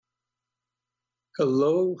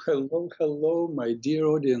Hello, hello, hello, my dear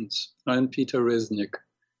audience. I'm Peter Reznik,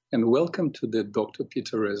 and welcome to the Dr.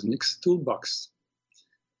 Peter Reznik's Toolbox.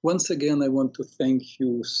 Once again, I want to thank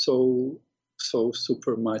you so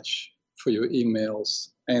super much for your emails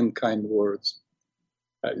and kind words.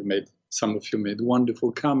 Some of you made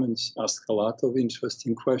wonderful comments, asked a lot of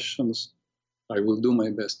interesting questions. I will do my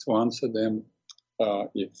best to answer them.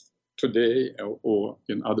 If today or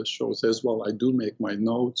in other shows as well, I do make my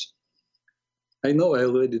notes. I know I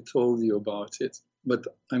already told you about it, but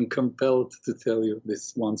I'm compelled to tell you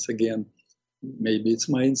this once again. Maybe it's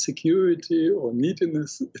my insecurity or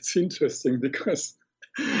neediness. It's interesting because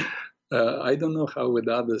I don't know how with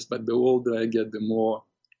others, but the older I get, the more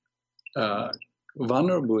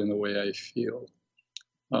vulnerable in a way I feel.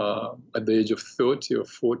 At the age of 30 or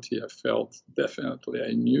 40, I felt definitely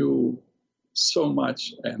I knew so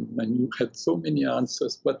much and I had so many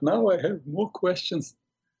answers, but now I have more questions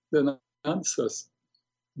than answers.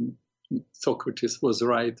 Socrates was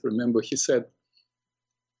right. Remember, he said,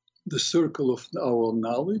 the circle of our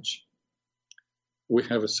knowledge, we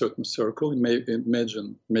have a certain circle.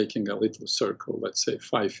 Imagine making a little circle, let's say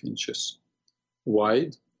 5 inches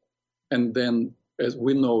wide. And then as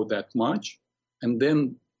we know that much, and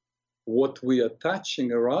then what we are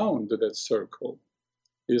touching around that circle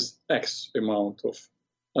is X amount of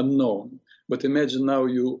unknown. But imagine now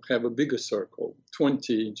you have a bigger circle,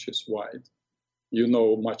 20 inches wide. You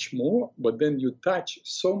know much more, but then you touch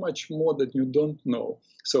so much more that you don't know.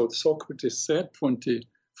 So Socrates said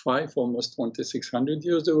 25, almost 2,600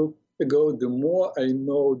 years ago, the more I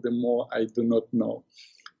know, the more I do not know.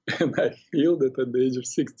 And I feel that at the age of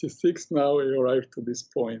 66 now, I arrived to this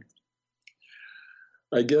point.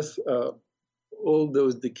 I guess all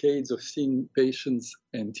those decades of seeing patients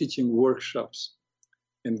and teaching workshops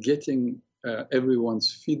and getting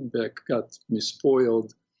everyone's feedback got me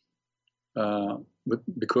spoiled. But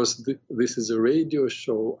because this is a radio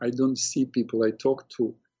show, I don't see people I talk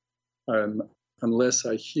to. Unless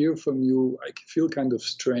I hear from you, I feel kind of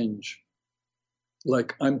strange.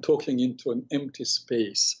 Like I'm talking into an empty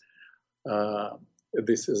space.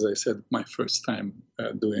 This is, as I said, my first time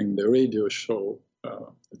doing the radio show.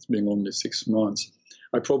 It's been only 6 months.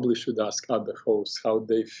 I probably should ask other hosts how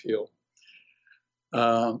they feel.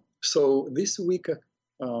 So this week,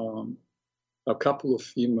 a couple of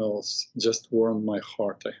emails just warmed my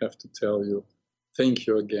heart, I have to tell you. Thank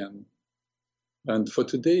you again. And for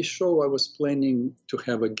today's show, I was planning to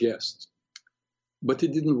have a guest, but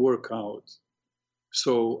it didn't work out.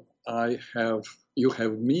 So you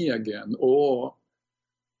have me again, or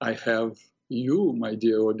I have you, my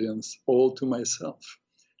dear audience, all to myself.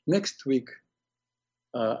 Next week,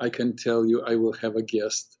 I can tell you I will have a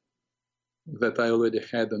guest that I already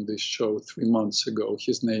had on this show 3 months ago.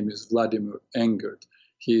 His name is Vladimir Engert.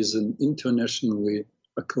 He is an internationally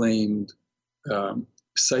acclaimed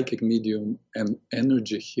psychic medium and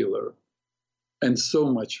energy healer, and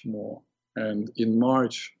so much more. And in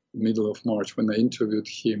March, middle of March, when I interviewed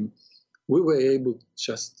him, we were able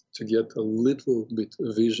just to get a little bit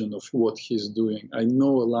of vision of what he's doing. I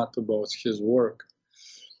know a lot about his work,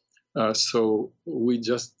 so we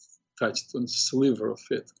just touched on a sliver of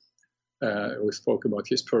it. We spoke about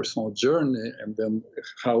his personal journey and then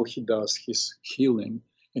how he does his healing,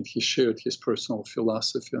 and he shared his personal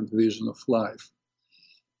philosophy and vision of life.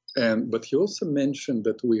 But he also mentioned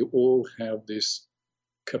that we all have this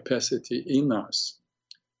capacity in us.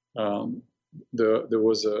 There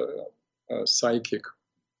was a psychic,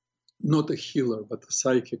 not a healer, but a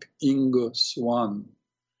psychic, Ingo Swann,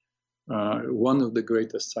 one of the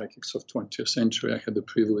greatest psychics of 20th century. I had the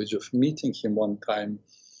privilege of meeting him one time.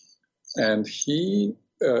 And he,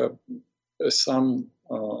 some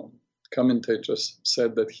commentators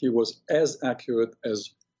said that he was as accurate as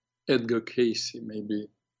Edgar Cayce. Maybe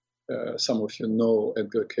some of you know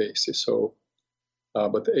Edgar Cayce. So,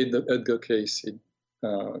 but Edgar Cayce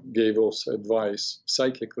gave also advice.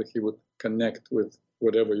 Psychically, he would connect with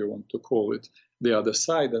whatever you want to call it, the other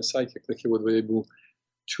side, and psychically he would be able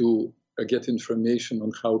to get information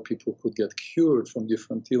on how people could get cured from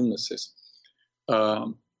different illnesses.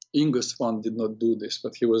 Ingo Swann did not do this,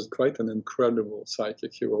 but he was quite an incredible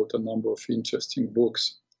psychic. He wrote a number of interesting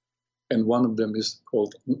books, and one of them is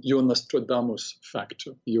called Your Nostradamus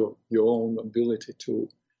Factor, your own ability to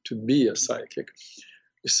be a psychic.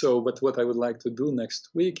 So, but what I would like to do next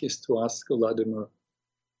week is to ask Vladimir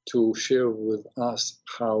to share with us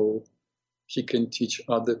how he can teach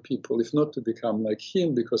other people, if not to become like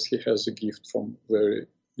him, because he has a gift from very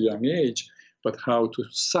young age, but how to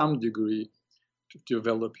some degree to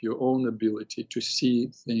develop your own ability to see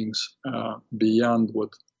things beyond what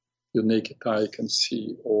your naked eye can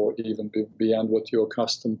see, or even beyond what you're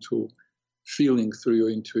accustomed to feeling through your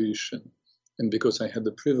intuition. And because I had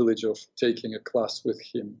the privilege of taking a class with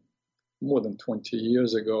him more than 20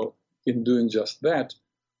 years ago in doing just that,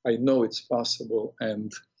 I know it's possible,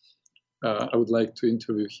 and I would like to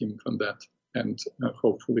interview him on that, and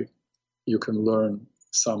hopefully you can learn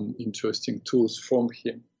some interesting tools from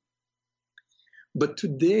him. But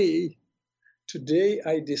today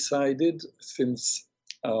I decided, since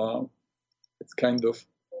it's kind of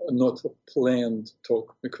not a planned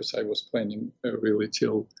talk, because I was planning really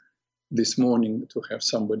till this morning to have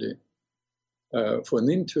somebody for an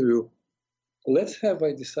interview,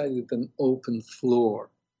 I decided an open floor.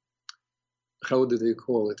 How do they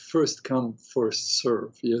call it? First come, first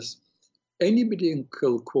serve, yes? Anybody can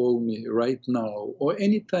call me right now or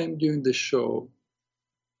anytime during the show,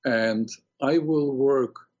 and I will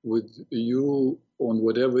work with you on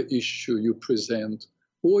whatever issue you present,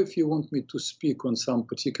 or if you want me to speak on some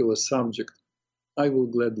particular subject, I will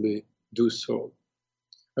gladly do so.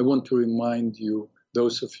 I want to remind you,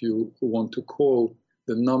 those of you who want to call,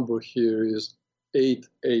 the number here is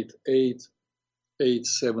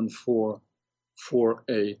 888-874-4888.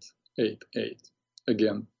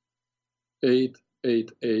 Again,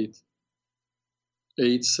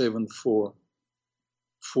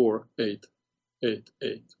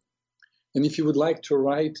 888-874-4888. And if you would like to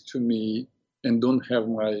write to me and don't have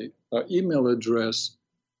my email address,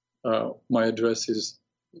 my address is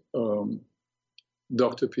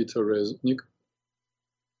Dr. Peter Reznik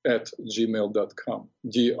 @gmail.com.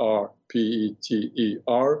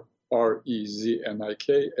 DrPeterReznik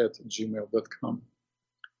 @gmail.com.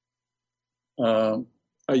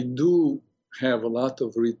 I do have a lot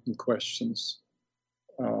of written questions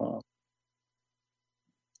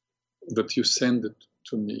that you send it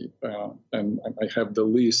to me, and I have the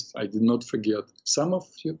list. I did not forget. Some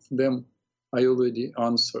of them I already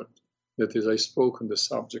answered. That is, I spoke on the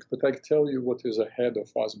subject, but I tell you what is ahead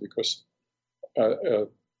of us, because a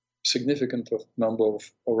significant number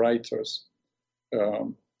of writers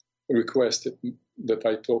requested that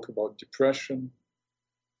I talk about depression,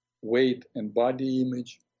 weight and body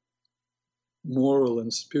image, moral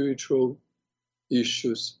and spiritual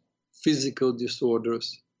issues, physical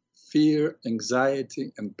disorders, fear,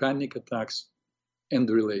 anxiety, and panic attacks, and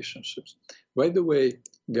relationships. By the way,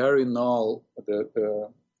 Gary Null,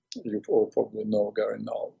 you all probably know Gary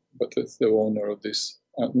Null, but it's the owner of this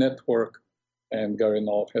network, and Gary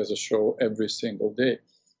Null has a show every single day.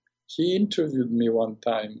 He interviewed me one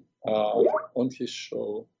time on his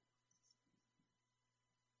show,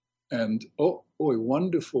 and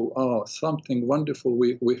wonderful, something wonderful.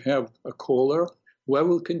 We have a caller. Well, I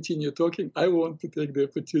will continue talking. I want to take the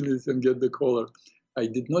opportunity and get the caller. I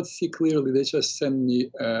did not see clearly. They just sent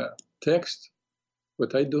me a text,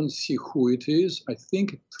 but I don't see who it is. I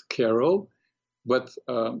think it's Carol, but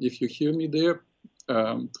if you hear me there,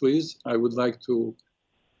 please, I would like to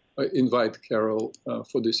invite Carol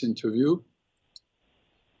for this interview.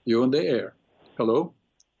 You're on the air. Hello?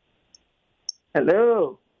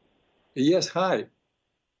 Hello. Yes, hi.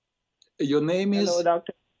 Your name is? Hello,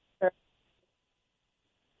 Doctor.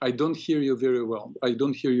 I don't hear you very well. I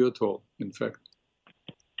don't hear you at all, in fact.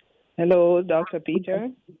 Hello, Dr.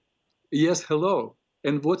 Peter. Yes, hello.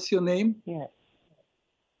 And what's your name? Yeah.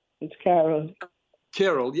 It's Carol.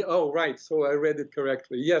 Carol, yeah, oh, right. So I read it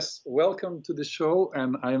correctly. Yes, welcome to the show.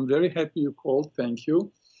 And I am very happy you called. Thank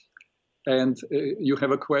you. And you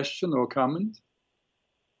have a question or comment?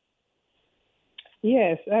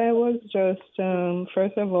 Yes, I was just,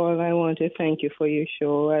 first of all, I want to thank you for your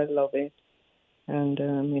show. I love it. And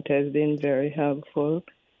it has been very helpful.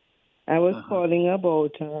 I was calling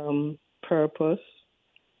about purpose.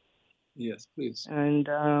 Yes, please. And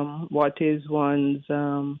what is one's,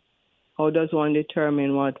 how does one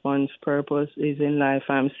determine what one's purpose is in life?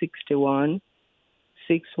 I'm 61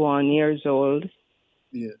 years old.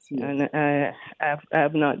 Yes. And I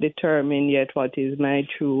have not determined yet what is my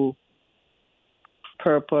true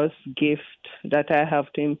purpose, gift that I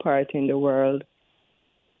have to impart in the world,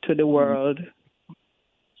 to the world.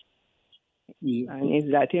 Yeah. And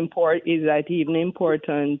is that even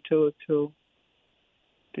important to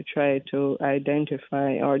try to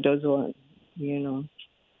identify, or does one,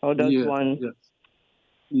 how does one? Yes.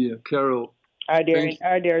 Yeah, Carol. Are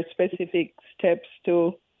there specific steps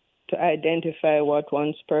to identify what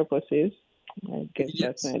one's purpose is? I guess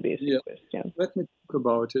that's my basic question. Let me talk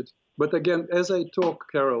about it. But again, as I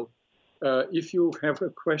talk, Carol, if you have a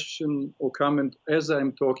question or comment as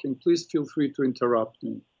I'm talking, please feel free to interrupt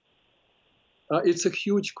me. It's a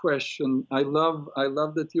huge question. I love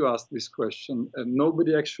that you asked this question. And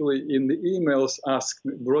nobody actually in the emails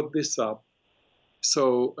brought this up.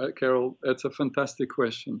 So, Carol, that's a fantastic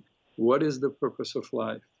question. What is the purpose of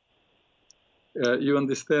life? You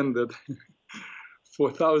understand that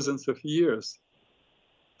for thousands of years,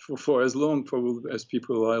 for as long as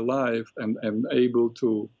people are alive and able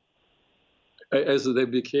to, as they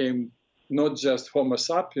became not just Homo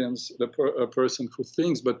sapiens, a person who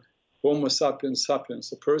thinks, but Homo sapiens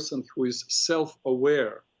sapiens, a person who is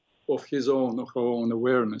self-aware of his own or her own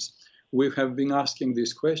awareness. We have been asking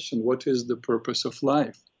this question: what is the purpose of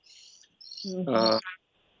life? Mm-hmm.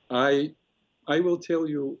 I will tell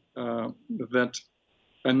you that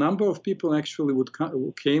a number of people actually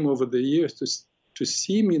came over the years to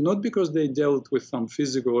see me, not because they dealt with some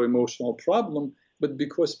physical or emotional problem, but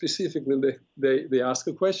because specifically they ask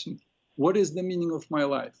a question: what is the meaning of my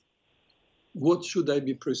life? What should I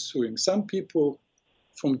be pursuing? Some people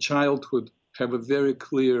from childhood have a very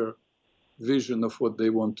clear vision of what they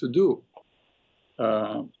want to do.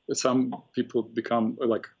 Some people become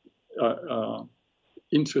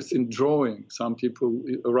interested in drawing. Some people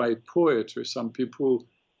write poetry. Some people,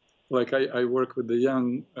 like I work with a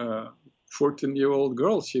young 14-year-old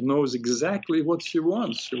girl. She knows exactly what she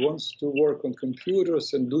wants. She wants to work on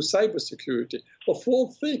computers and do cybersecurity. Of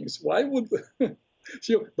all things, why would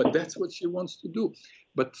she? But that's what she wants to do.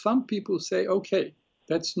 But some people say, okay,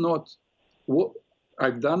 that's not what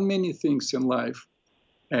I've done. Many things in life,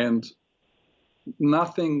 and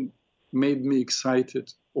nothing made me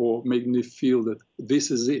excited or made me feel that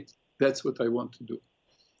this is it. That's what I want to do.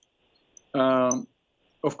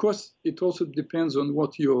 Of course, it also depends on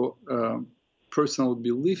what your personal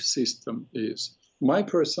belief system is. My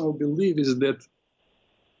personal belief is that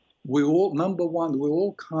we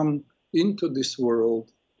all come into this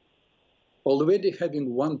world already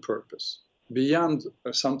having one purpose, beyond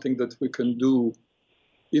something that we can do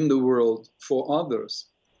in the world for others.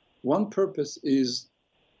 One purpose is,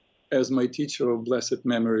 as my teacher of blessed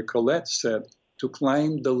memory, Colette, said, to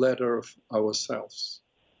climb the ladder of ourselves,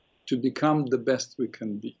 to become the best we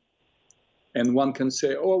can be. And one can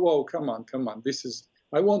say, oh, whoa, come on.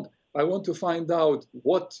 I want to find out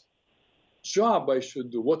what job I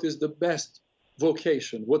should do. What is the best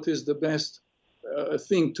vocation? What is the best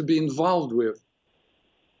thing to be involved with?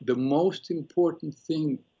 The most important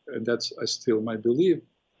thing, that's still my belief,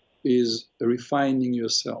 is refining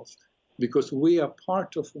yourself. Because we are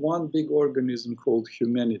part of one big organism called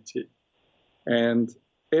humanity. And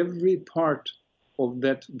every part of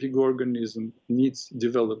that big organism needs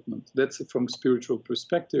development. That's from spiritual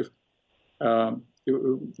perspective.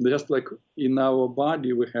 Just like in our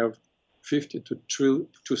body, we have 50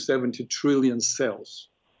 to 70 trillion cells.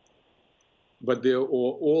 But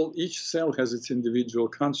each cell has its individual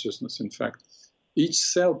consciousness, in fact. Each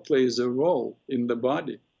cell plays a role in the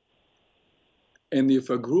body. And if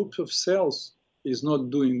a group of cells is not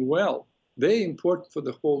doing well, they're important for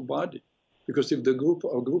the whole body. Because if a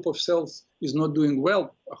group of cells is not doing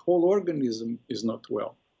well, a whole organism is not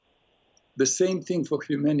well. The same thing for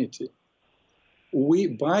humanity.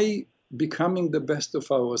 By becoming the best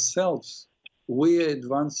of ourselves, we are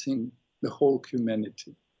advancing the whole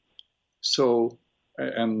humanity. So,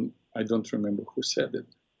 and I don't remember who said it.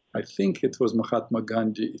 I think it was Mahatma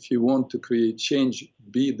Gandhi. If you want to create change,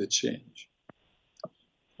 be the change.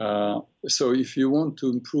 So if you want to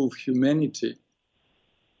improve humanity,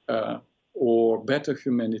 or better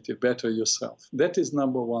humanity, better yourself, that is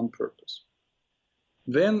number one purpose.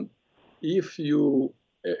 Then if you,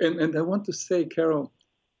 and I want to say, Carol,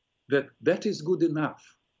 that is good enough.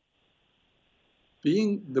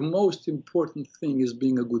 The most important thing is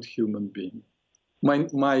being a good human being.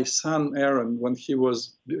 My son Aaron, when he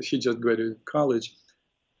just graduated college,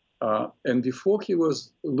 and before he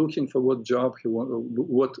was looking for what job he wanted,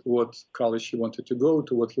 what college he wanted to go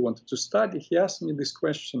to, what he wanted to study, he asked me this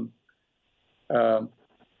question: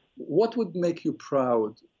 what would make you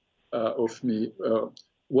proud of me?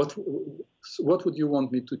 What would you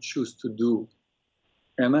want me to choose to do?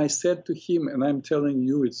 And I said to him, and I'm telling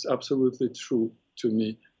you, it's absolutely true to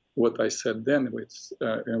me, what I said then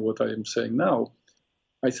and what I am saying now.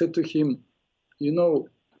 I said to him, you know,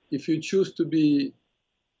 if you choose to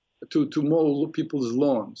mow people's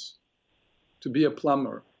lawns, to be a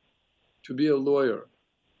plumber, to be a lawyer,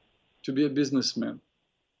 to be a businessman,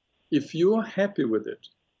 if you are happy with it,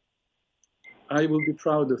 I will be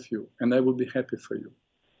proud of you and I will be happy for you.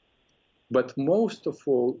 But most of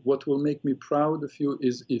all, what will make me proud of you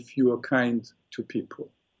is if you are kind to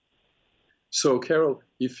people. So, Carol,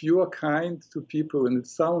 if you are kind to people, and it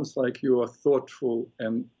sounds like you are a thoughtful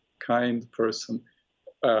and kind person,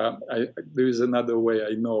 there is another way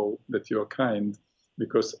I know that you're kind,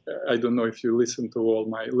 because I don't know if you listen to all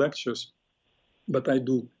my lectures, but I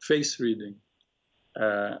do face reading.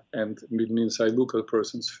 And it means I look at a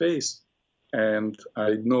person's face and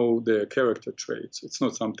I know their character traits. It's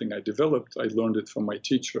not something I developed. I learned it from my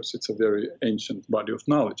teachers. It's a very ancient body of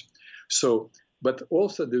knowledge. So, but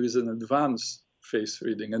also there is an advanced face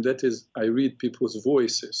reading, and that is I read people's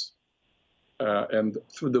voices. And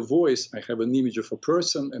through the voice, I have an image of a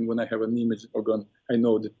person, and when I have an image organ, I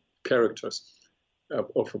know the characters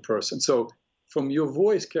of a person. So from your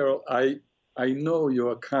voice, Carol, I know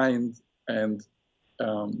you're kind and,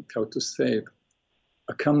 how to say it,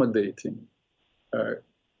 accommodating,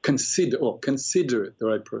 considerate, the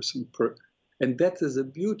right person. And that is a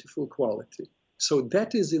beautiful quality. So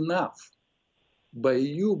that is enough. By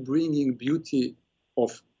you bringing beauty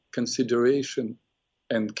of consideration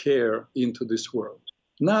and care into this world.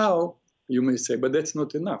 Now, you may say, but that's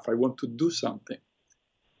not enough. I want to do something.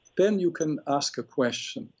 Then you can ask a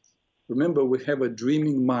question. Remember, we have a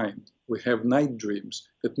dreaming mind. We have night dreams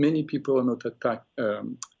that many people are not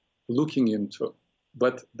looking into.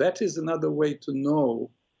 But that is another way to know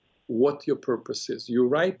what your purpose is. You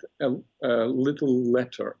write a little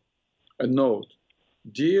letter, a note.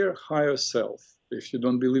 Dear higher self. If you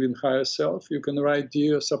don't believe in higher self, you can write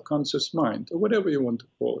dear subconscious mind, or whatever you want to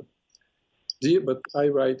call it. But I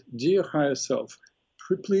write, dear higher self,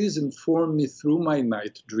 please inform me through my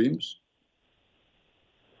night dreams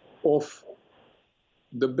of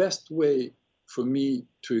the best way for me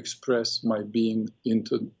to express my being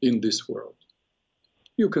in this world.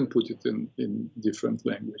 You can put it in different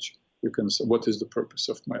language. You can say, what is the purpose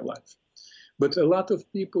of my life? But a lot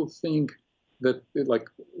of people think that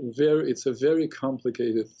it's a very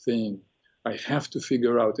complicated thing. I have to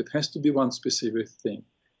figure out, it has to be one specific thing.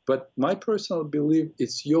 But my personal belief,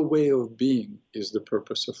 it's your way of being is the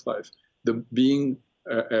purpose of life. The being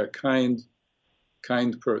a kind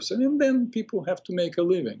person. And then people have to make a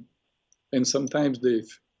living. And sometimes they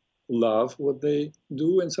love what they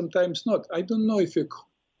do and sometimes not. I don't know if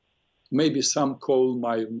maybe some coal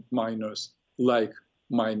miners like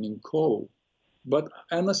mining coal. But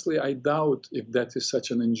honestly, I doubt if that is such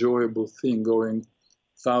an enjoyable thing, going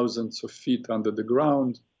thousands of feet under the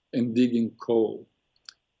ground and digging coal.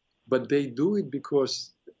 But they do it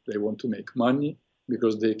because they want to make money,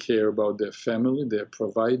 because they care about their family, they're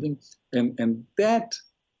providing. And that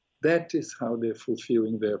is how they're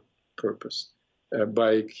fulfilling their purpose,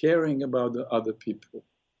 by caring about the other people.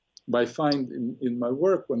 By finding in my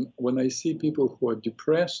work, when I see people who are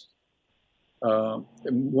depressed,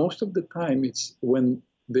 most of the time it's when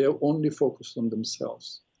they're only focused on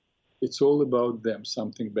themselves. It's all about them.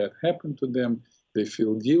 Something bad happened to them. They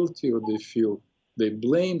feel guilty, or they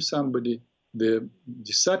blame somebody. They're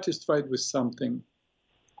dissatisfied with something.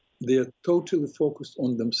 They're totally focused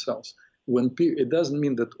on themselves. It doesn't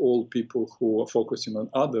mean that all people who are focusing on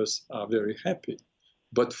others are very happy,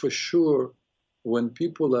 but for sure, when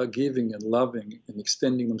people are giving and loving and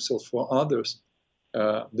extending themselves for others,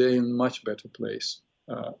 they're in a much better place,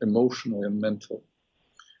 emotionally and mentally.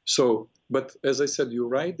 So, but as I said, you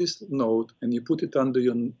write this note and you put it under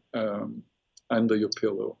your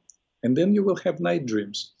pillow, and then you will have night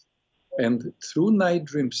dreams. And through night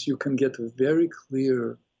dreams, you can get a very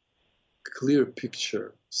clear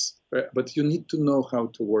picture. But you need to know how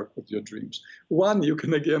to work with your dreams. One, you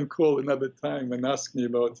can again call another time and ask me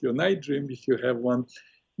about your night dream if you have one.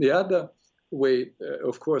 The other way,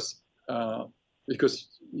 of course, because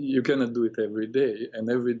you cannot do it every day, and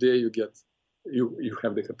every day you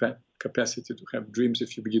have the capacity to have dreams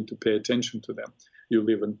if you begin to pay attention to them. You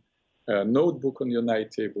leave a notebook on your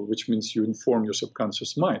night table, which means you inform your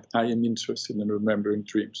subconscious mind. I am interested in remembering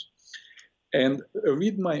dreams. And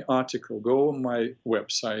read my article. Go on my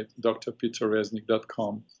website,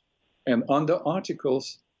 drpeterreznik.com, and under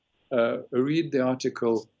articles, read the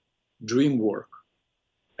article Dream Work.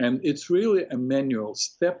 And it's really a manual,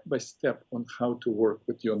 step by step, on how to work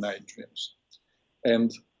with your night dreams.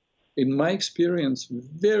 And in my experience,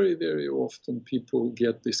 very, very often people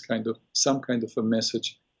get some kind of a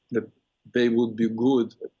message that they would be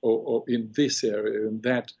good or in this area and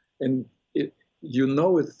that. And you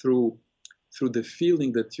know it through the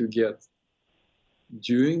feeling that you get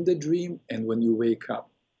during the dream and when you wake up,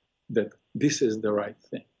 that this is the right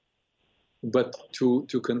thing. But to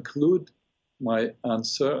conclude, my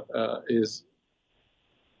answer is,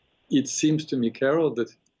 it seems to me, Carol,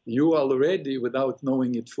 that you are already, without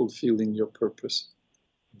knowing it, fulfilling your purpose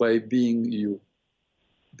by being you.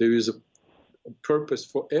 There is a purpose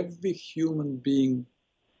for every human being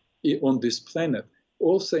on this planet.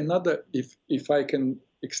 Also, another, if I can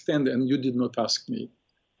extend, and you did not ask me,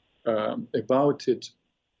 about it,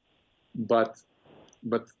 but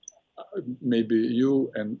maybe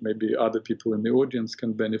you and maybe other people in the audience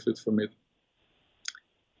can benefit from it.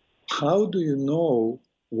 How do you know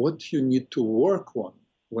what you need to work on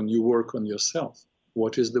when you work on yourself?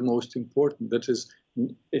 What is the most important? That is,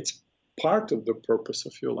 it's part of the purpose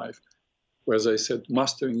of your life. As I said,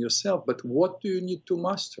 mastering yourself. But what do you need to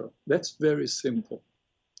master? That's very simple.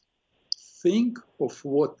 Think of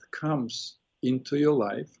what comes into your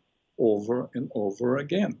life over and over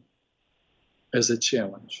again as a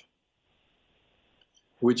challenge.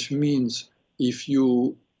 Which means if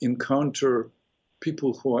you encounter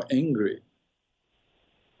people who are angry,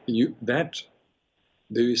 there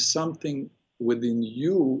is something within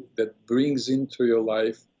you that brings into your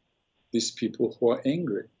life these people who are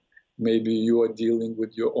angry. Maybe you are dealing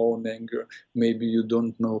with your own anger. Maybe you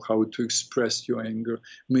don't know how to express your anger.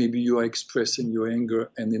 Maybe you are expressing your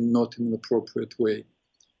anger and not in an appropriate way.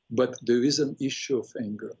 But there is an issue of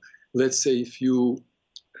anger. Let's say if you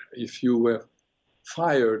were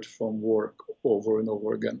fired from work over and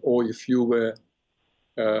over again, or if you were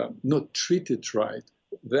not treated right,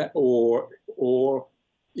 or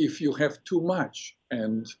if you have too much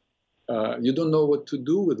and you don't know what to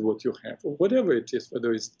do with what you have, or whatever it is,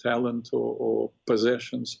 whether it's talent or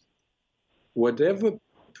possessions, whatever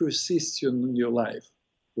persists in your life,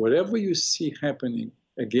 whatever you see happening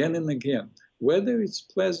again and again, whether it's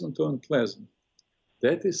pleasant or unpleasant,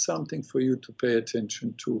 that is something for you to pay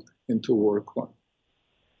attention to and to work on.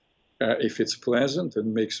 If it's pleasant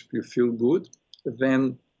and makes you feel good,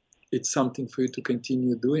 then it's something for you to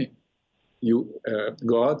continue doing.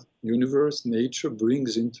 God, universe, nature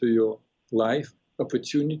brings into your life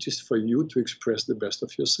opportunities for you to express the best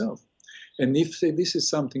of yourself. And if, say, this is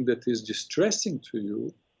something that is distressing to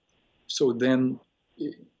you, so then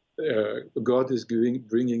God is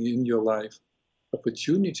bringing in your life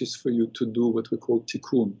opportunities for you to do what we call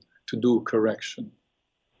tikkun, to do correction.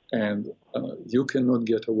 And you cannot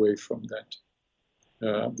get away from that.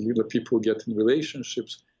 The people get in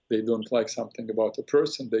relationships, they don't like something about a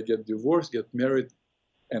person, they get divorced, get married,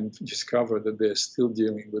 and discover that they're still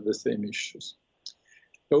dealing with the same issues.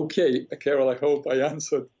 Okay, Carol, I hope I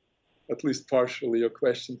answered at least partially your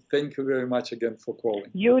question. Thank you very much again for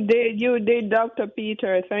calling. You did, Dr.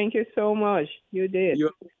 Peter. Thank you so much. You did.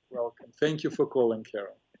 You're welcome. Thank you for calling,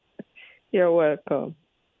 Carol. You're welcome.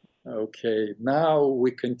 Okay, now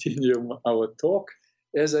we continue our talk.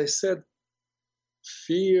 As I said,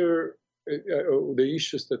 fear, the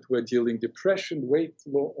issues that we're dealing, depression, weight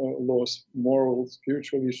loss, moral,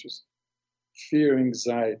 spiritual issues, fear,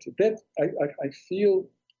 anxiety. That I feel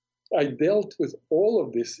I dealt with all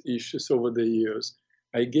of these issues over the years.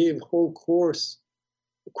 I gave whole courses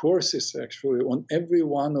actually on every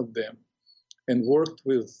one of them, and worked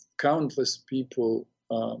with countless people,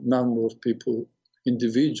 number of people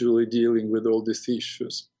individually dealing with all these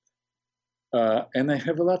issues. And I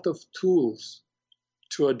have a lot of tools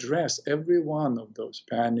to address every one of those: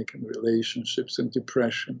 panic and relationships and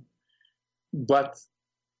depression. But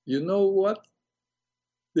you know what?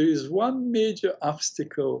 There is one major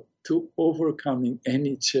obstacle to overcoming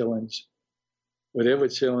any challenge, whatever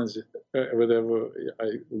challenge, whatever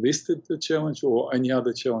I listed the challenge or any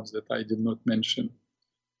other challenge that I did not mention.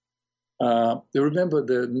 Remember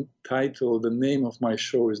the title, the name of my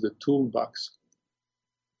show is The Toolbox.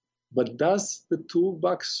 But does the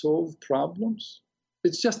toolbox solve problems?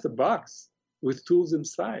 It's just a box with tools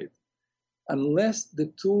inside. Unless the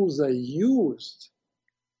tools are used,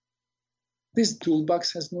 this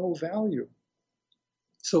toolbox has no value.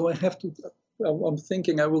 So I have to, I'm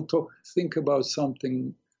thinking I will talk about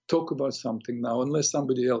something now, unless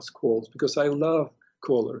somebody else calls, because I love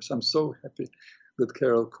callers. I'm so happy that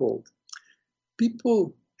Carol called.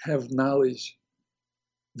 People have knowledge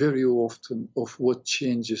very often of what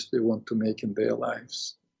changes they want to make in their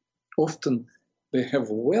lives. Often they have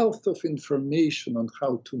wealth of information on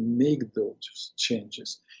how to make those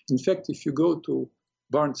changes. In fact, if you go to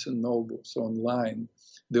Barnes & Noble's online,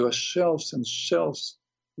 there are shelves and shelves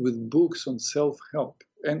with books on self-help,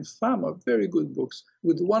 and some are very good books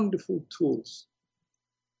with wonderful tools.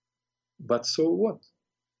 But so what?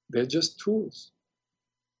 They're just tools.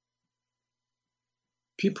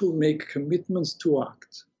 People make commitments to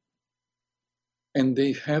act, and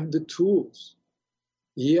they have the tools.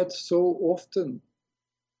 Yet so often,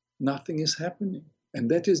 nothing is happening.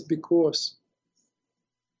 And that is because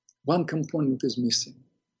one component is missing.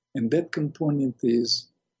 And that component is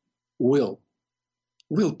willpower.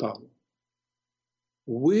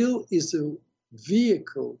 Will is a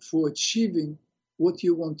vehicle for achieving what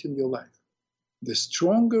you want in your life. The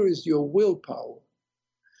stronger is your willpower,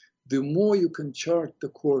 the more you can chart the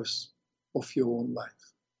course of your own life.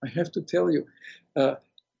 I have to tell you,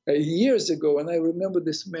 years ago, and I remember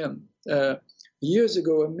this man, years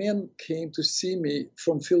ago, a man came to see me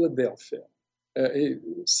from Philadelphia,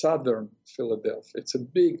 southern Philadelphia. It's a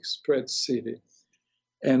big spread city.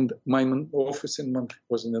 And my office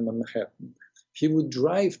was in Manhattan. He would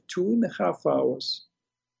drive 2.5 hours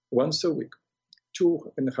once a week,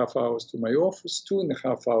 2.5 hours to my office,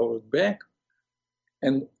 2.5 hours back,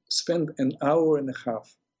 and spend an hour and a half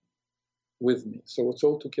with me. So it's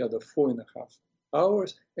altogether 4.5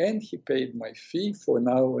 hours, and he paid my fee for an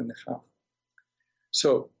hour and a half.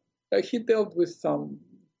 So he dealt with some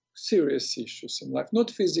serious issues in life,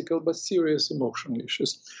 not physical, but serious emotional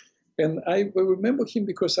issues. And I remember him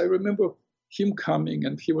because I remember him coming,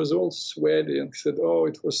 and he was all sweaty, and he said, oh,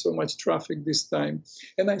 it was so much traffic this time.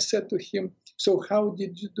 And I said to him, so how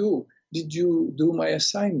did you do? Did you do my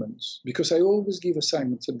assignments? Because I always give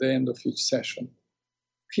assignments at the end of each session.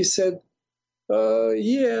 He said,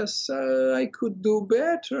 yes, I could do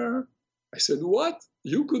better. I said, what?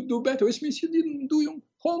 You could do better? Which means you didn't do your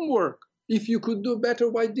homework. If you could do better,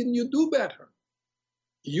 why didn't you do better?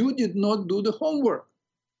 You did not do the homework.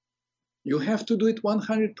 You have to do it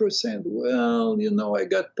 100%. Well, I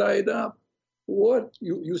got tied up. What?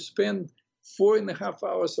 You spend 4.5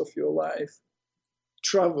 hours of your life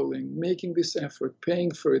traveling, making this effort,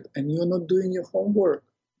 paying for it, and you're not doing your homework.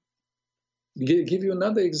 Give you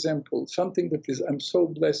another example, something that is, I'm so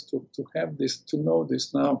blessed to have this, to know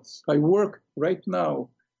this now. I work right now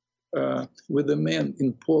with a man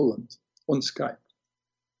in Poland on Skype.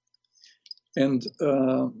 And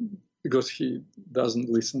because he doesn't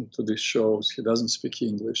listen to these shows, he doesn't speak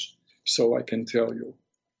English, so I can tell you,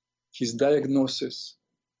 his diagnosis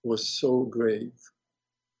was so grave.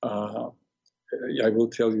 I will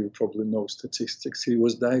tell you probably no statistics. He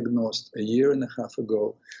was diagnosed 1.5 years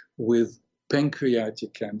ago with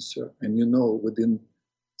pancreatic cancer. And within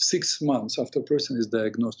 6 months after a person is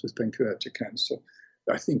diagnosed with pancreatic cancer,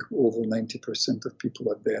 I think over 90% of people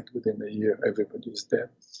are dead within a year. Everybody is dead.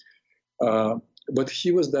 But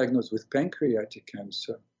he was diagnosed with pancreatic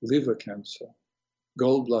cancer, liver cancer,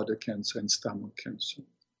 gallbladder cancer, and stomach cancer.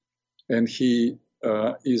 And he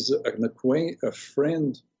is a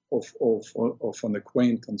friend of an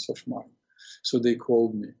acquaintance of mine. So they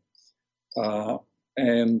called me.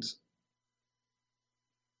 And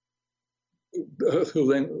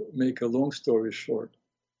to make a long story short,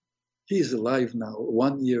 he's alive now,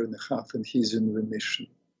 1.5 years, and he's in remission.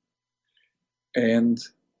 And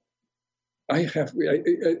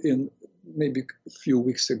in maybe a few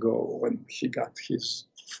weeks ago, when he got his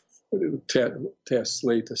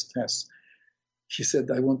latest test, he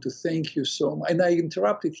said, I want to thank you so much. And I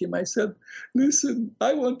interrupted him. I said, listen,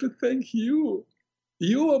 I want to thank you.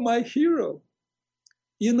 You are my hero.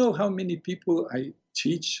 You know how many people I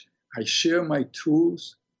teach, I share my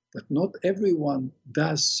tools, but not everyone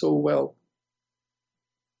does so well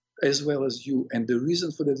as you. And the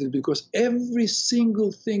reason for that is because every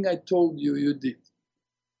single thing I told you, you did.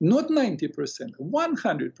 Not 90%,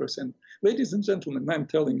 100%. Ladies and gentlemen, I'm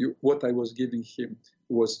telling you, what I was giving him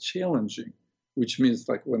was challenging, which means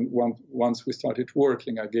like once we started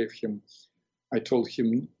working, I told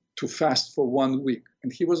him to fast for 1 week.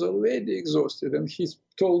 And he was already exhausted. And he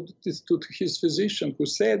told this to his physician, who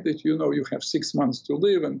said that, you have 6 months to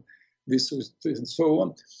live, and this was, and so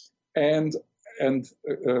on. And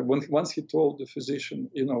once he told the physician,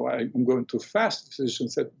 I'm going to fast, the physician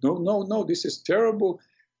said, no, this is terrible.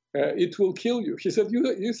 It will kill you. He said,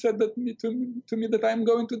 you said that to me that I'm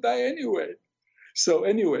going to die anyway. So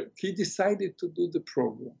anyway, he decided to do the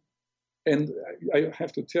program. And I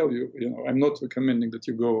have to tell you, I'm not recommending that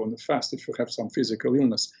you go on a fast if you have some physical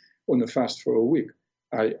illness on a fast for a week.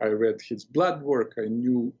 I read his blood work. I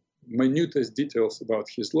knew minutest details about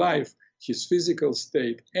his life, his physical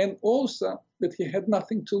state, and also that he had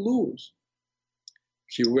nothing to lose.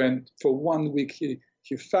 He went for 1 week,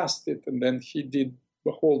 he fasted, and then he did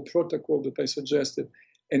the whole protocol that I suggested,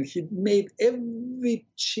 and he made every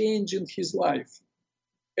change in his life,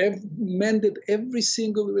 mended every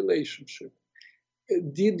single relationship,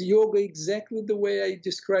 did yoga exactly the way I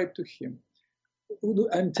described to him.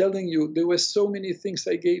 I'm telling you, there were so many things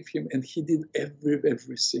I gave him, and he did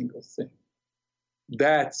every single thing.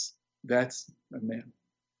 That's a man.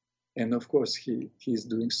 And of course, he's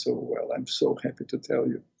doing so well. I'm so happy to tell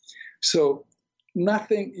you. So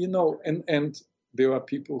nothing, and there are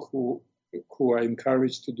people who are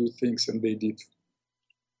encouraged to do things, and they did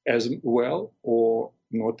as well or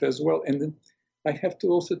not as well. And then I have to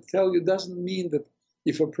also tell you, doesn't mean that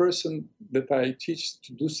if a person that I teach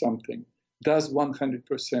to do something does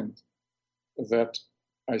 100%, that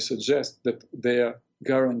I suggest that they are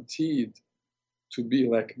guaranteed to be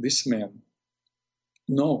like this man.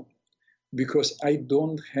 No, because I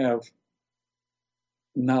don't have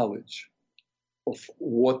knowledge of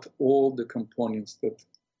what all the components that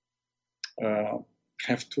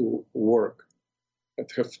have to work,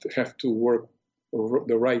 that have to work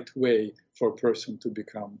the right way for a person to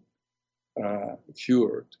become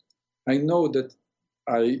cured. I know that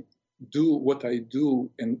I do what I do,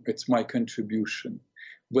 and it's my contribution.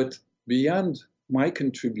 But beyond my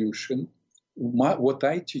contribution, what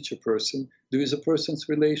I teach a person, there is a person's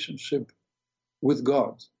relationship with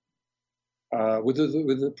God, with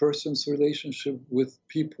the person's relationship with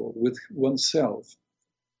people, with oneself.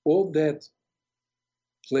 All that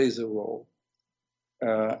plays a role.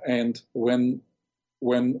 And when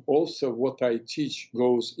also what I teach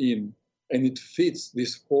goes in, and it fits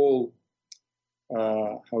this whole,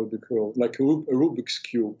 how do you call it, like a Rubik's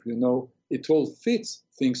Cube, you know, it all fits,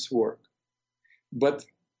 things work. But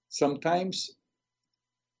sometimes,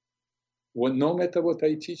 no matter what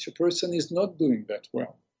I teach, a person is not doing that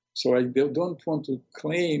well. So I don't want to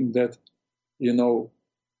claim that, you know,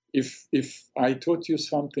 if I taught you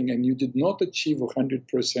something and you did not achieve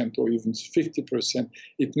 100% or even 50%,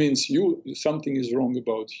 it means something is wrong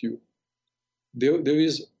about you. There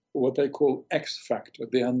is what I call X factor,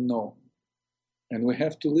 the unknown. And we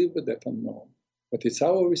have to live with that unknown. But it's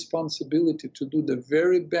our responsibility to do the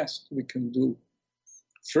very best we can do.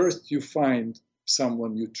 First, you find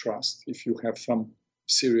someone you trust if you have some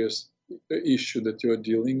serious issue that you're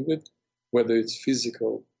dealing with, whether it's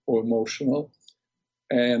physical or emotional.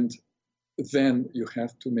 And then you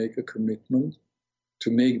have to make a commitment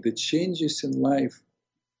to make the changes in life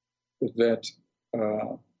that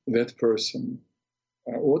that person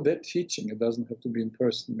or that teaching, it doesn't have to be in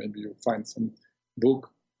person, maybe you find some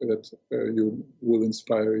book that you will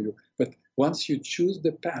inspire you. But once you choose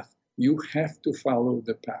the path, you have to follow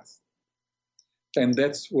the path. And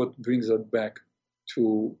that's what brings us back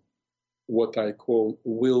to what I call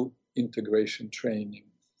will integration training.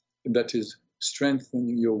 And that is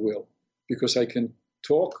strengthening your will. Because I can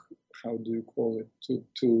talk, how do you call it,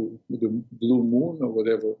 to the blue moon or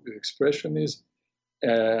whatever the expression is.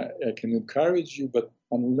 I can encourage you, but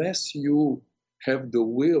unless you have the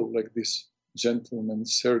will, like this gentleman,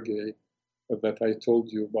 Sergei, that I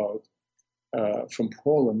told you about from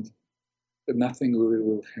Poland, nothing really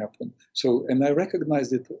will happen. So, and I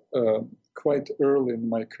recognized it quite early in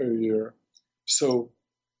my career. So,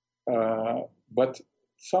 but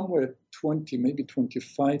somewhere 20, maybe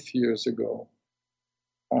 25 years ago,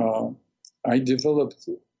 I developed,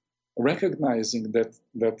 recognizing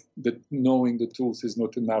that knowing the tools is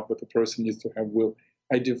not enough, but a person needs to have will.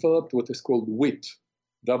 I developed what is called WIT,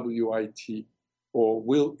 W-I-T, or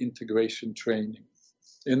Will Integration Training.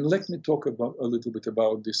 And let me talk a little bit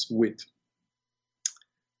about this WIT.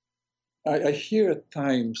 I hear at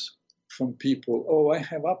times from people, oh, I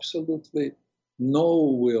have absolutely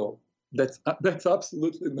no will. That's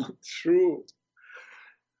absolutely not true.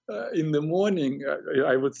 In the morning,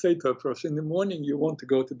 I would say to a person, in the morning you want to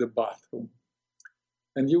go to the bathroom,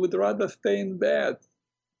 and you would rather stay in bed.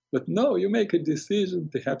 But no, you make a decision,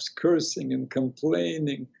 perhaps cursing and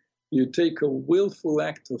complaining. You take a willful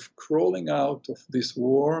act of crawling out of this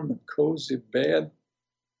warm and cozy bed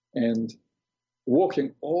and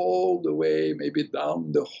walking all the way, maybe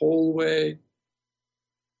down the hallway,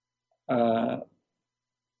 and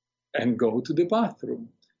go to the bathroom.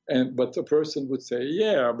 But a person would say,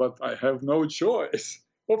 yeah, but I have no choice.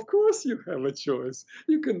 Of course you have a choice.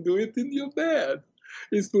 You can do it in your bed.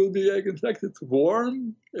 It will be, in fact, it's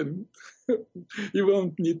warm, and you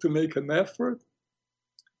won't need to make an effort.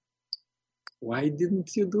 Why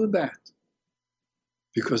didn't you do that?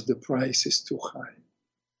 Because the price is too high.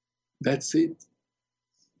 That's it.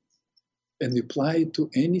 And apply it to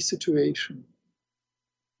any situation.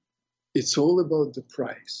 It's all about the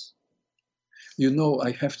price. You know,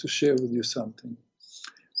 I have to share with you something.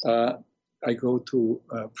 I go to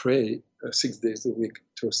pray 6 days a week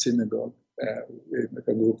to a synagogue.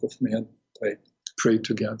 A group of men pray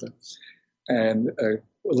together. And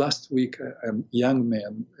last week, a young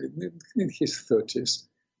man in his 30s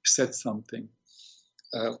said something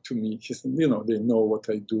to me. He said, you know, they know what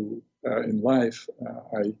I do in life.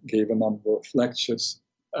 I gave a number of lectures.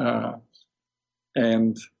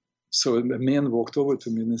 And so the man walked over to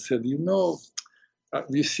me and said, you know,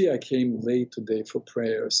 you see, I came late today for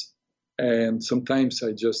prayers, and sometimes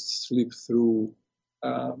I just slip through.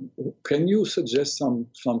 Can you suggest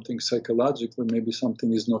something psychologically? Maybe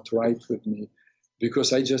something is not right with me,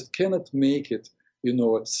 because I just cannot make it, you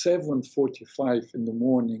know, at 7:45 in the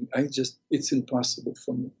morning. It's impossible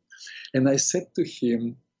for me. And I said to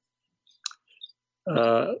him,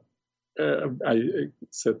 I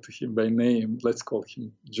said to him by name, let's call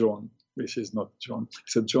him John, which is not John. I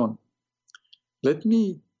said, John, let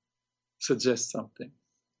me suggest something.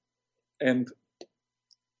 And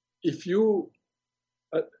if you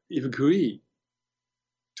agree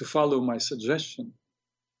to follow my suggestion,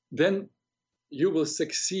 then you will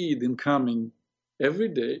succeed in coming every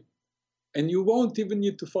day, and you won't even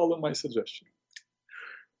need to follow my suggestion.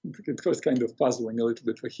 It was kind of puzzling a little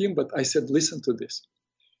bit for him, but I said, listen to this.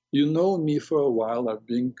 You know me for a while, I've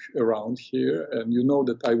been around here, and you know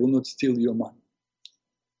that I will not steal your money.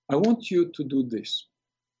 I want you to do this.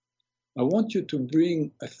 I want you to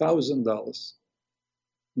bring $1,000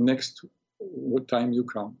 next time you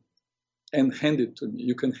come and hand it to me.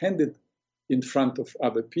 You can hand it in front of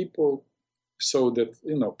other people so that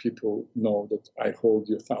people know that I hold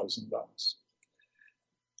you $1,000.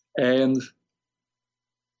 And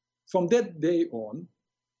from that day on,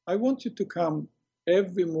 I want you to come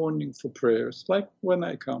every morning for prayers, like when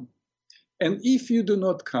I come. And if you do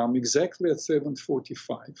not come exactly at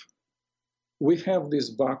 7:45, we have this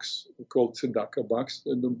box called tzedakah box,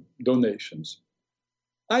 the donations.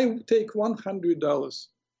 I take $100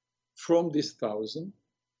 from this 1,000,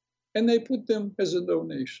 and I put them as a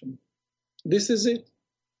donation. This is it.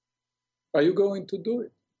 Are you going to do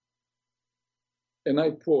it? And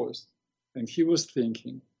I paused, and he was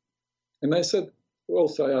thinking. And I said,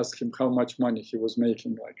 also I asked him how much money he was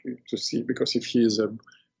making, like to see, because if he is a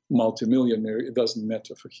multimillionaire, it doesn't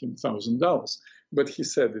matter for him $1,000. But he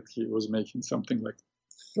said that he was making something like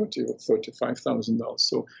 $30,000 or $35,000.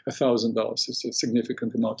 So $1,000 is a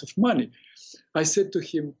significant amount of money. I said to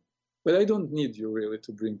him, but I don't need you really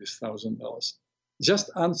to bring this $1,000.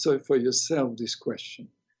 Just answer for yourself this question.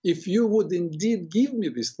 If you would indeed give me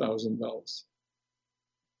this $1,000,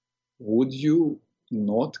 would you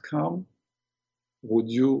not come? Would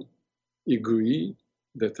you agree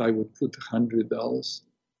that I would put $100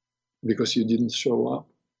 because you didn't show up?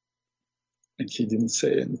 And he didn't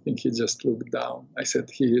say anything. He just looked down. I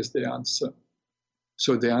said, here's the answer.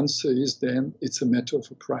 So the answer is then it's a matter of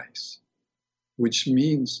a price, which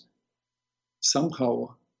means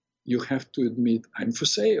somehow you have to admit I'm for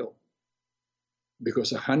sale,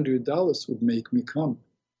 because $100 would make me come.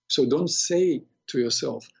 So don't say to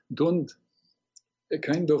yourself, don't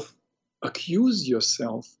kind of accuse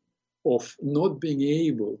yourself of not being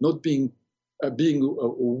able, being a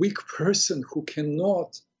weak person who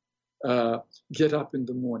cannot get up in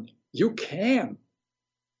the morning. You can,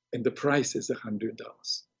 and the price is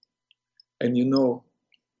 $100. And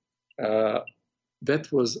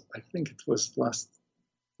that was, I think it was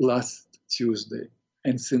last Tuesday.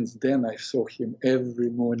 And since then, I saw him every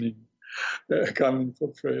morning coming for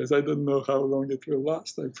prayers. I don't know how long it will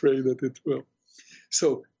last. I pray that it will.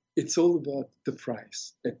 So it's all about the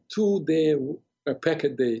price. A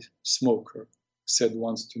pack-a-day smoker said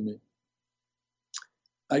once to me,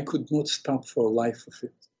 I could not stop for a life of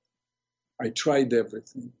it. I tried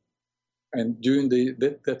everything. And during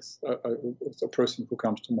that's a person who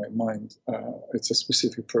comes to my mind. It's a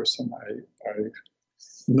specific person. I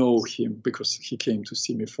know him because he came to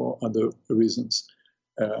see me for other reasons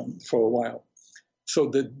for a while. So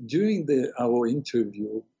that during our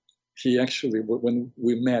interview, he actually, when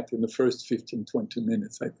we met in the first 15, 20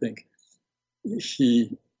 minutes, I think,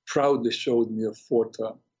 he proudly showed me a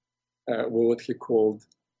photo, what he called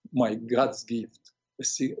my God's gift, a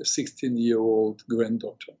 16-year-old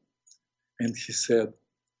granddaughter. And he said,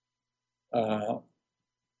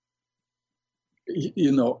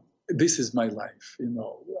 this is my life,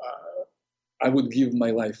 I would give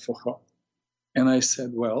my life for her. And I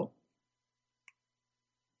said, well,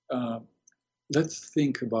 let's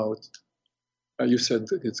think about, you said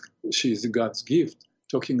she is God's gift,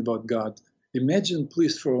 talking about God. Imagine,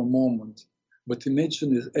 please, for a moment, but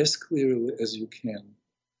imagine it as clearly as you can,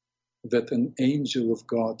 that an angel of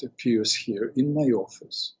God appears here in my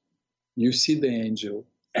office. You see the angel,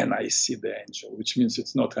 and I see the angel, which means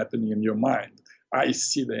it's not happening in your mind. I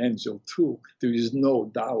see the angel too. There is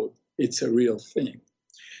no doubt it's a real thing.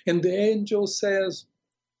 And the angel says,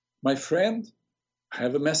 my friend, I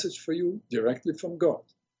have a message for you directly from God.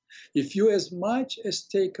 If you as much as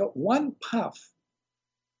take one puff,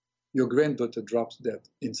 your granddaughter drops dead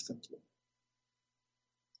instantly.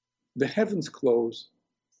 The heavens close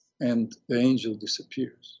and the angel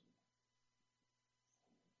disappears.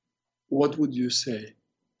 What would you say,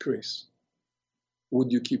 Chris?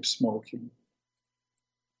 Would you keep smoking?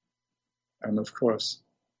 And of course,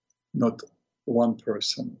 not one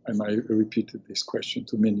person, and I repeated this question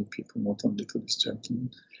to many people, not only to this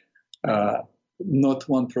gentleman, Not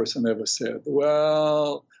one person ever said,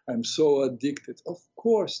 well, I'm so addicted. Of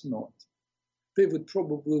course not. They would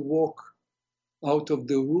probably walk out of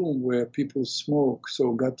the room where people smoke,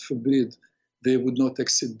 so God forbid, they would not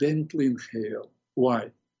accidentally inhale.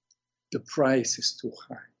 Why? The price is too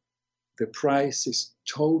high. The price is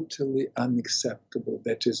totally unacceptable.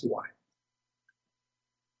 That is why.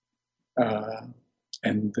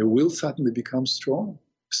 And the will suddenly becomes strong,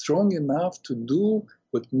 strong enough to do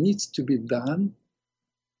what needs to be done,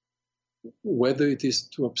 whether it is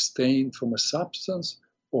to abstain from a substance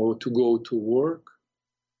or to go to work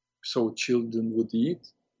so children would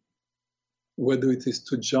eat, whether it is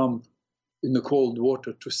to jump in the cold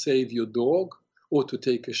water to save your dog or to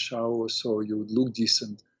take a shower so you would look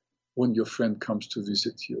decent when your friend comes to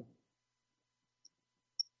visit you.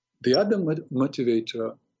 The other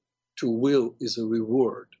motivator to will is a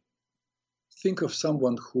reward. Think of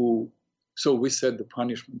someone who, so we said the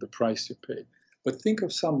punishment, the price you pay, but think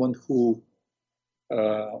of someone who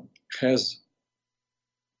has,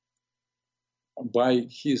 by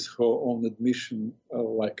his her own admission,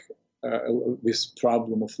 this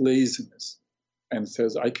problem of laziness, and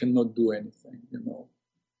says, I cannot do anything,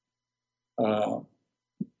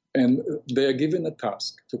 and they are given a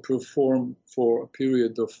task to perform for a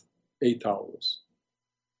period of 8 hours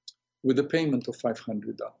with a payment of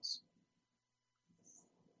 $500.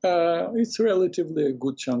 It's relatively a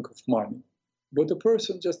good chunk of money, but the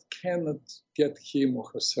person just cannot get him or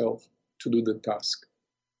herself to do the task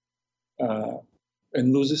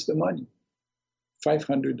and loses the money,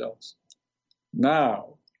 $500.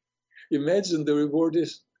 Now, imagine the reward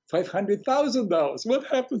is $500,000. What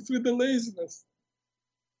happens with the laziness?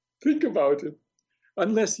 Think about it.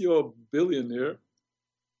 Unless you're a billionaire,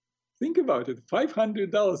 think about it.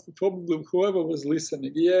 $500, probably whoever was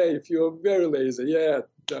listening, yeah, if you're very lazy, yeah,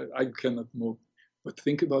 I cannot move. But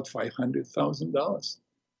think about $500,000.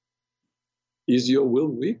 Is your will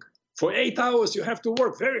weak? For 8 hours, you have to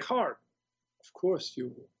work very hard. Of course you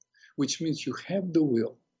will, which means you have the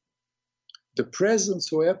will. The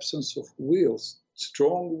presence or absence of wills,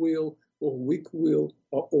 strong will or weak will,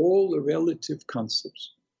 are all relative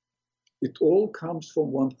concepts. It all comes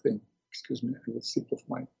from one thing. Excuse me, I have a sip of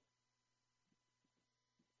my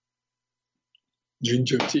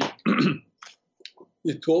ginger tea.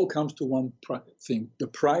 It all comes to one thing, the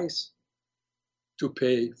price to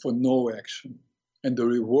pay for no action and the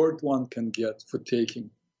reward one can get for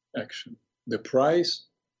taking action. The price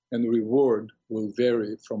and reward will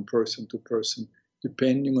vary from person to person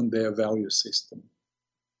depending on their value system.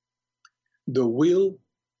 The will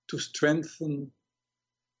to strengthen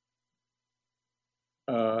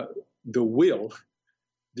the will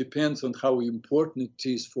depends on how important it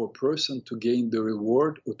is for a person to gain the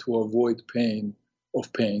reward or to avoid pain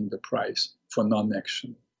of paying the price for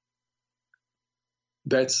non-action.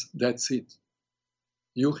 That's it.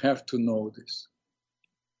 You have to know this.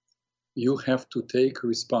 You have to take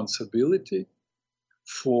responsibility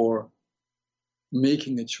for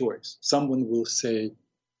making a choice. Someone will say,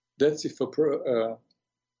 that's if a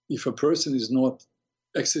person is not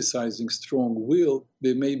exercising strong will,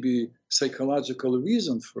 there may be psychological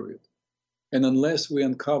reason for it. And unless we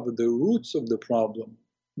uncover the roots of the problem,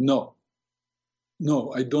 no,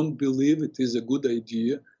 I don't believe it is a good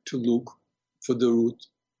idea to look for the root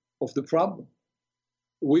of the problem.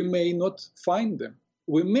 We may not find them.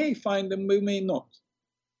 We may find them, we may not.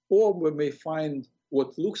 Or we may find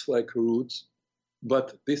what looks like roots,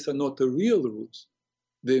 but these are not the real roots.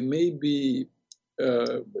 They may be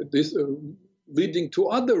leading to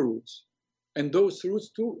other roots. And those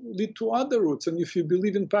roots lead to other roots. And if you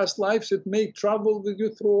believe in past lives, it may travel with you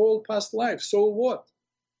through all past lives. So what?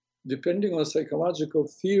 Depending on psychological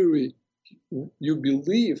theory you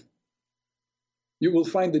believe, you will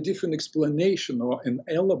find a different explanation or an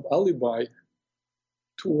alibi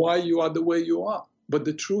to why you are the way you are. But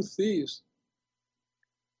the truth is,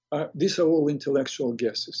 these are all intellectual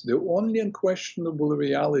guesses. The only unquestionable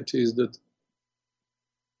reality is that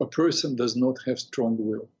a person does not have strong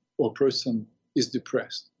will, or a person is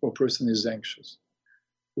depressed, or a person is anxious.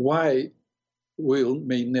 Why will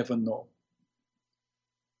may never know.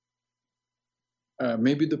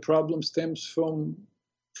 Maybe the problem stems from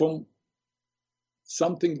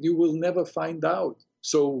something you will never find out.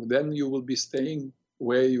 So then you will be staying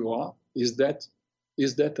where you are. Is that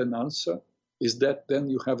an answer? Is that then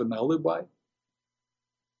you have an alibi?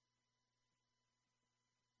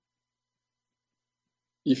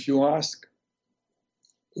 If you ask,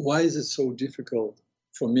 why is it so difficult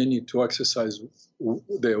for many to exercise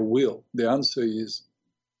their will? The answer is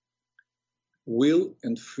will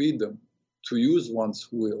and freedom to use one's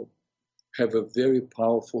will have a very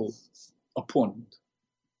powerful opponent.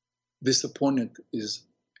 This opponent is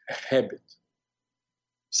a habit.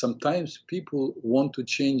 Sometimes people want to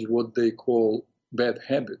change what they call bad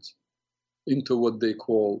habits into what they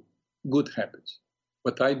call good habits.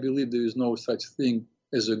 But I believe there is no such thing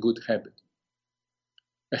as a good habit.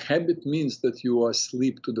 A habit means that you are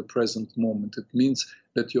asleep to the present moment. It means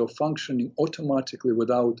that you're functioning automatically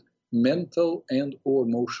without mental and or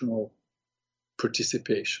emotional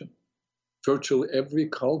participation. Virtually every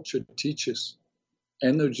culture teaches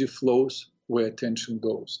energy flows where attention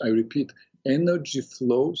goes. I repeat, energy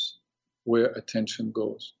flows where attention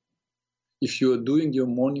goes. If you are doing your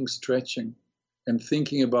morning stretching and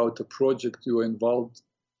thinking about a project you are involved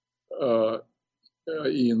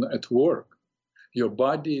in at work, your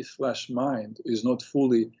body/mind is not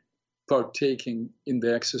fully partaking in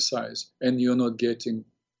the exercise and you're not getting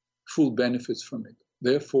full benefits from it.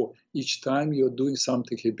 Therefore, each time you're doing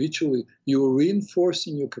something habitually, you're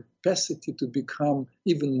reinforcing your capacity to become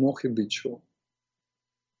even more habitual.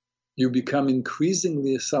 You become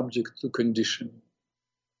increasingly subject to conditioning.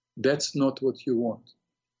 That's not what you want.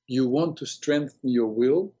 You want to strengthen your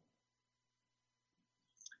will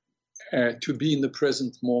to be in the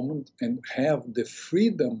present moment and have the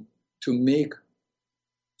freedom to make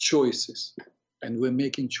choices. And we're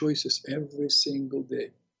making choices every single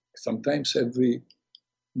day, sometimes every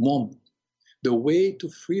moment. The way to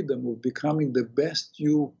freedom of becoming the best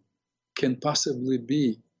you can possibly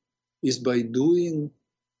be is by going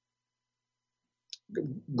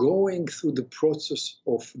through the process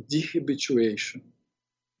of dehabituation,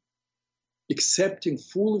 accepting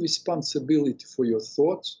full responsibility for your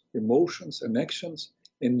thoughts, emotions, and actions,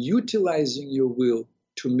 and utilizing your will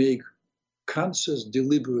to make conscious,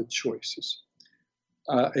 deliberate choices.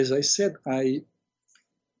 As I said, I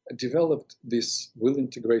developed this will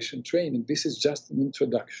integration training. This is just an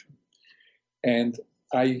introduction. And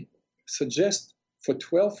I suggest a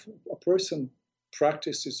person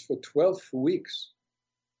practices for 12 weeks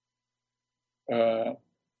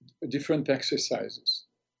different exercises.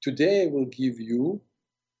 Today I will give you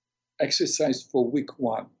exercise for week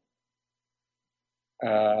 1.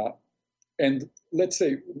 And let's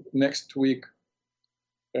say next week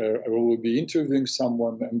I will be interviewing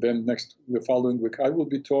someone, and then the following week I will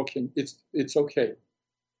be talking. It's okay.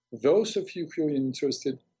 Those of you who are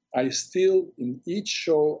interested, I still, in each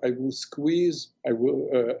show, I will squeeze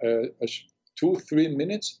 2-3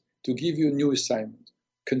 minutes to give you a new assignment.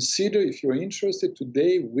 Consider, if you're interested,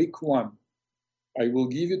 today, week 1, I will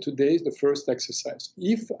give you today the first exercise.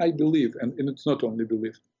 If I believe, and it's not only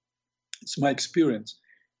belief, it's my experience,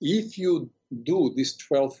 if you do these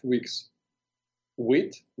 12 weeks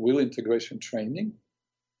with will integration training,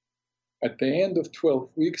 at the end of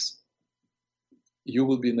 12 weeks, you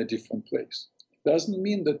will be in a different place. It doesn't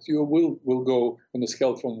mean that your will go on a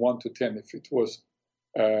scale from 1 to 10. If it was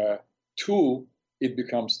 2, it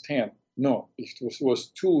becomes 10. No, if it was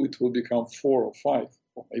 2, it will become 4 or 5,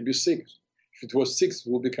 or maybe 6. If it was 6,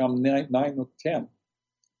 it will become 9 or 10.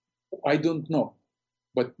 I don't know,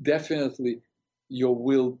 but definitely your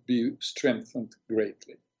will be strengthened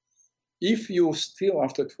greatly. If you still,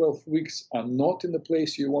 after 12 weeks, are not in the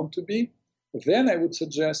place you want to be, then I would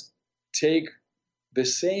suggest take the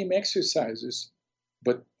same exercises,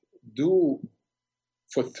 but do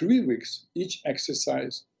for 3 weeks each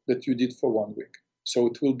exercise that you did for 1 week. So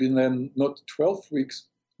it will be then not 12 weeks,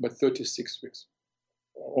 but 36 weeks,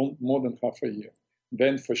 or more than half a year.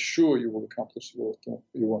 Then for sure you will accomplish what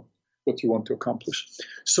you want to accomplish.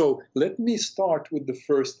 So let me start with the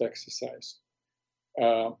first exercise.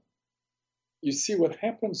 You see what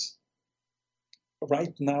happens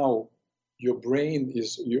right now, your brain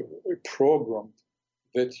is programmed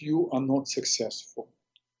that you are not successful.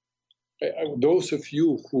 Those of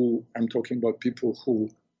you who, I'm talking about people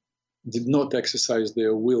who did not exercise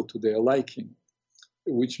their will to their liking,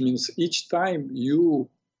 which means each time you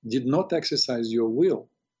did not exercise your will,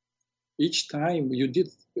 each time you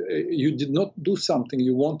did not do something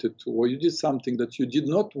you wanted to, or you did something that you did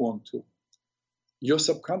not want to, your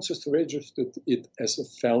subconscious registered it as a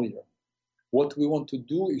failure. What we want to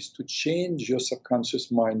do is to change your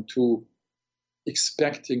subconscious mind to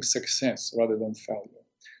expecting success rather than failure.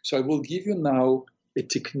 So I will give you now a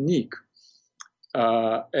technique.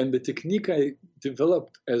 And the technique I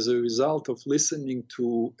developed as a result of listening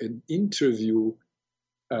to an interview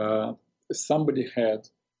somebody had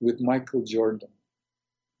with Michael Jordan.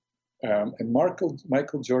 And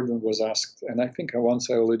Michael Jordan was asked, and I think I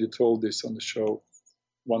already told this on the show,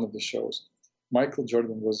 one of the shows. Michael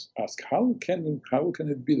Jordan was asked, how can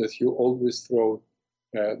it be that you always throw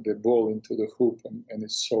the ball into the hoop and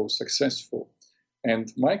it's so successful?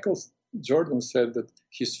 And Michael Jordan said that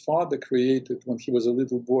his father created, when he was a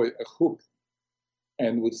little boy, a hoop,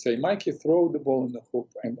 and would say, Mikey, throw the ball in the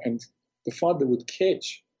hoop, and the father would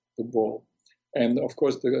catch the ball. And of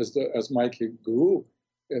course, as Mikey grew,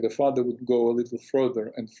 the father would go a little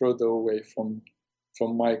further and further away from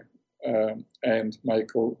Mike, and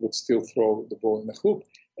Michael would still throw the ball in the hoop.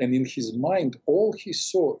 And in his mind, all he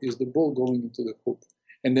saw is the ball going into the hoop.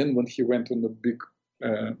 And then when he went on the big,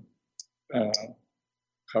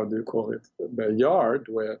 how do you call it, the yard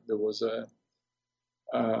where there was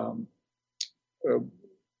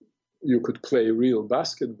you could play real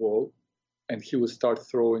basketball, and he would start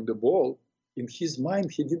throwing the ball. In his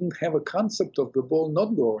mind, he didn't have a concept of the ball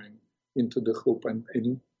not going into the hoop,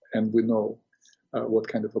 and we know what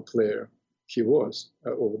kind of a player he was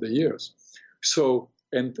over the years. So,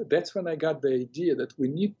 and that's when I got the idea that we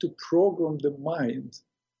need to program the mind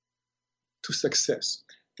to success.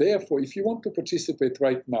 Therefore, if you want to participate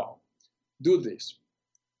right now, do this.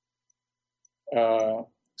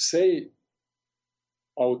 Say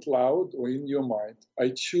out loud or in your mind, I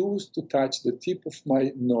choose to touch the tip of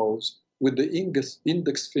my nose with the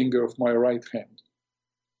index finger of my right hand.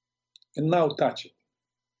 And now touch it.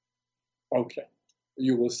 Okay,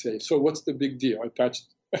 you will say, so what's the big deal? I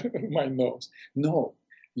touched my nose. No,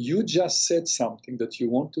 you just said something that you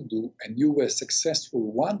want to do, and you were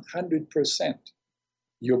successful 100%.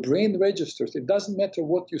 Your brain registers, it doesn't matter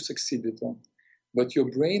what you succeeded on, but your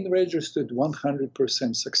brain registered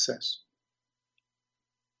 100% success.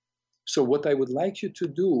 So what I would like you to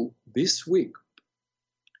do this week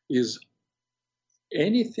is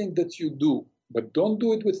anything that you do, but don't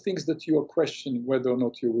do it with things that you are questioning whether or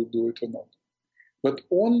not you will do it or not, but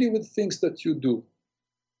only with things that you do.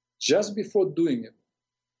 Just before doing it,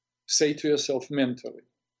 say to yourself mentally,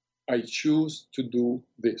 I choose to do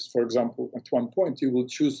this. For example, at one point, you will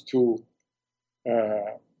choose to,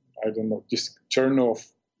 just turn off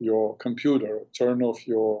your computer, or turn off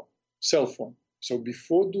your cell phone. So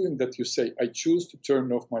before doing that, you say, I choose to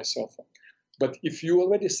turn off my cell phone. But if you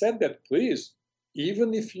already said that, please,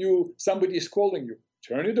 even if somebody is calling you,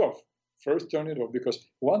 turn it off. First, turn it off, because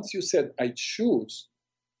once you said, I choose,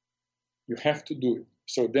 you have to do it.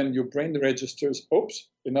 So then your brain registers, oops,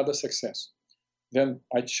 another success. Then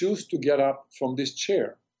I choose to get up from this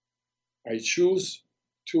chair. I choose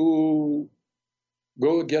to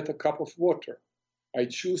go get a cup of water. I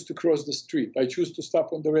choose to cross the street. I choose to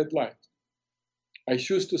stop on the red light. I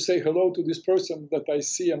choose to say hello to this person that I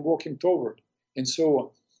see I'm walking toward, and so on.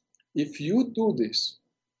 If you do this,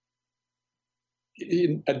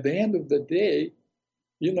 at the end of the day,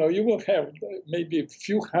 you will have maybe a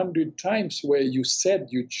few hundred times where you said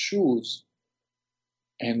you choose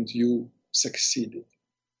and you succeeded.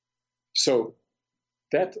 So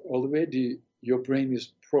that already your brain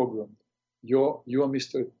is programmed. You're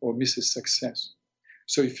Mr. or Mrs. Success.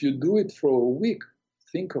 So if you do it for a week,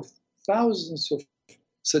 think of thousands of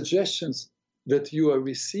suggestions that you are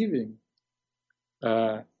receiving,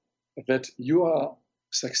 that you are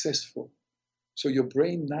successful. So your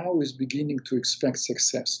brain now is beginning to expect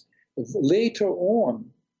success. Later on,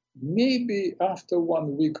 maybe after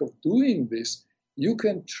 1 week of doing this, you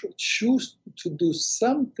can choose to do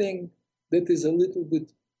something that is a little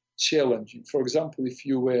bit challenging. For example,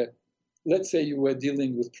 let's say you were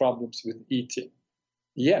dealing with problems with eating.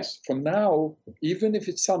 Yes, for now, even if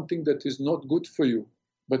it's something that is not good for you,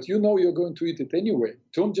 but you're going to eat it anyway,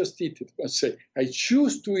 don't just eat it. Say, I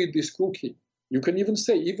choose to eat this cookie. You can even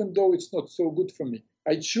say, even though it's not so good for me,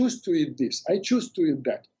 I choose to eat this, I choose to eat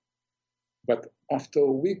that. But after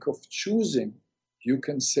a week of choosing, you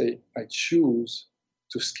can say, I choose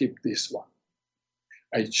to skip this one.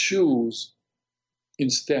 I choose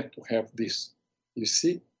instead to have this. You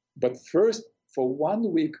see? But first, for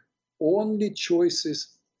 1 week, only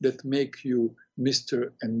choices that make you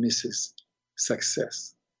Mr. and Mrs.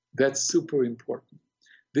 Success. That's super important.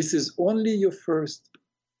 This is only your first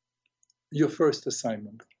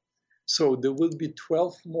assignment. So there will be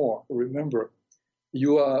 12 more. Remember,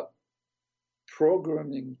 you are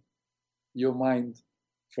programming your mind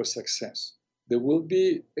for success. There will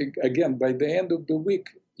be, again, by the end of the week,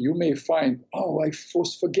 you may find, I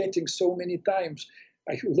was forgetting so many times.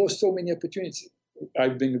 I lost so many opportunities.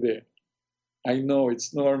 I've been there. I know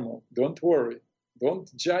it's normal. Don't worry.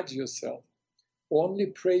 Don't judge yourself. Only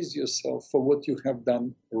praise yourself for what you have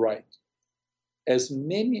done right. As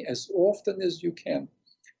often as you can.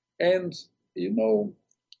 And,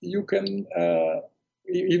 you can,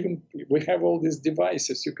 even, we have all these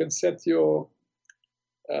devices. You can set your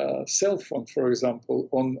cell phone, for example,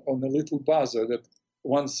 on a little buzzer that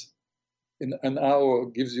once in an hour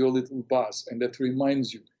gives you a little buzz, and that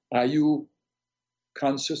reminds you, are you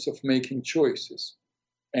conscious of making choices.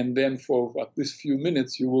 And then for at least few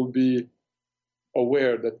minutes, you will be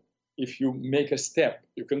aware that if you make a step,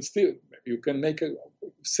 you can say,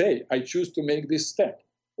 I choose to make this step,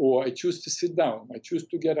 or I choose to sit down, I choose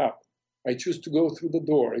to get up, I choose to go through the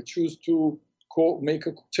door, I choose to make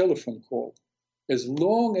a telephone call. As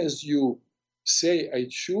long as you say, I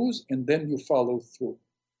choose, and then you follow through,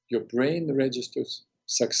 your brain registers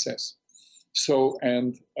success. So,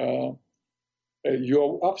 and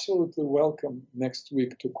you're absolutely welcome next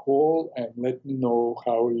week to call and let me know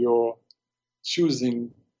how your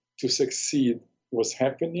choosing to succeed was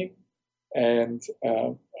happening. And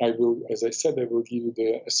I will, as I said, I will give you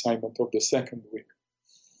the assignment of the second week.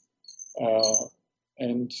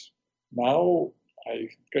 And now,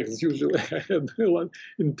 as usual, I had a lot of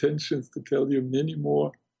intentions to tell you many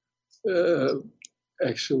more,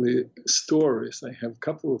 actually, stories. I have a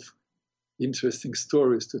couple of interesting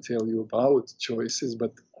stories to tell you about choices,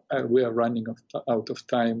 but we are running out of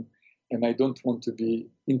time, and I don't want to be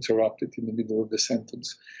interrupted in the middle of the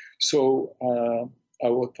sentence. So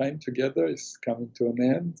our time together is coming to an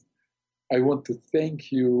end. I want to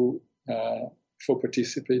thank you for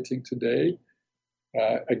participating today.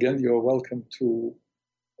 Again, you're welcome to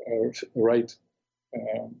write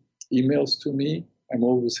emails to me. I'm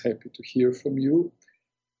always happy to hear from you.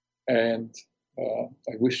 And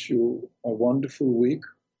I wish you a wonderful week.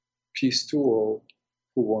 Peace to all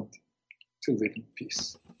who want to live in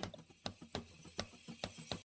peace.